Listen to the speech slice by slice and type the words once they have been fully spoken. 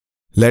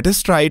Let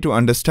us try to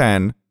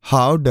understand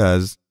how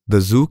does the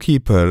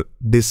Zookeeper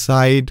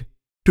decide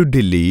to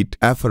delete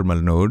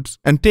ephermal nodes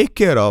and take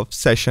care of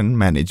session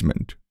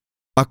management.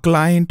 A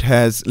client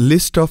has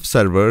list of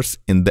servers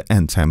in the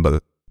ensemble.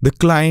 The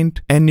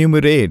client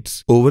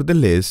enumerates over the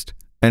list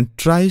and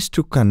tries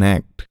to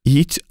connect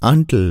each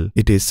until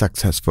it is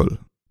successful.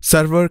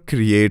 Server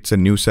creates a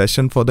new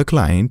session for the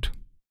client.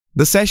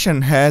 The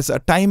session has a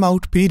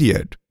timeout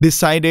period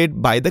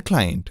decided by the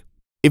client.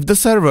 If the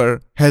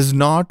server has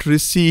not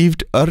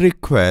received a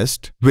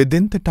request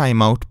within the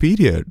timeout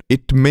period,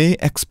 it may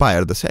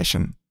expire the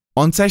session.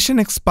 On session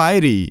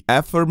expiry,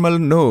 ephermal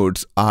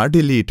nodes are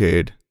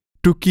deleted.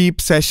 To keep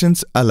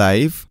sessions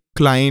alive,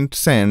 client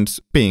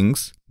sends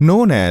pings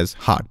known as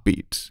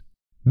heartbeats.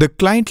 The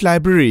client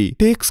library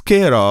takes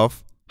care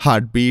of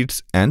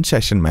heartbeats and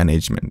session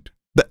management.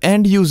 The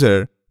end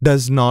user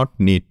does not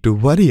need to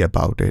worry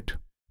about it.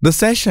 The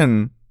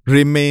session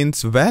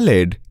remains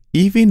valid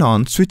even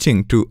on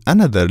switching to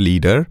another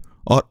leader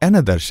or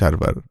another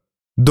server.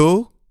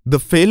 Though the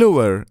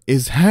failover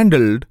is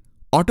handled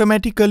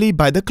automatically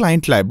by the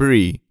client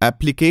library,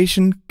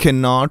 application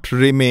cannot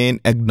remain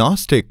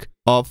agnostic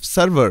of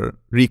server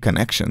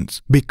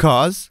reconnections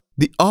because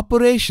the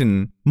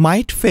operation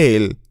might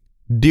fail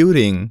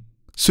during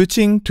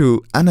switching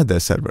to another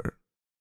server.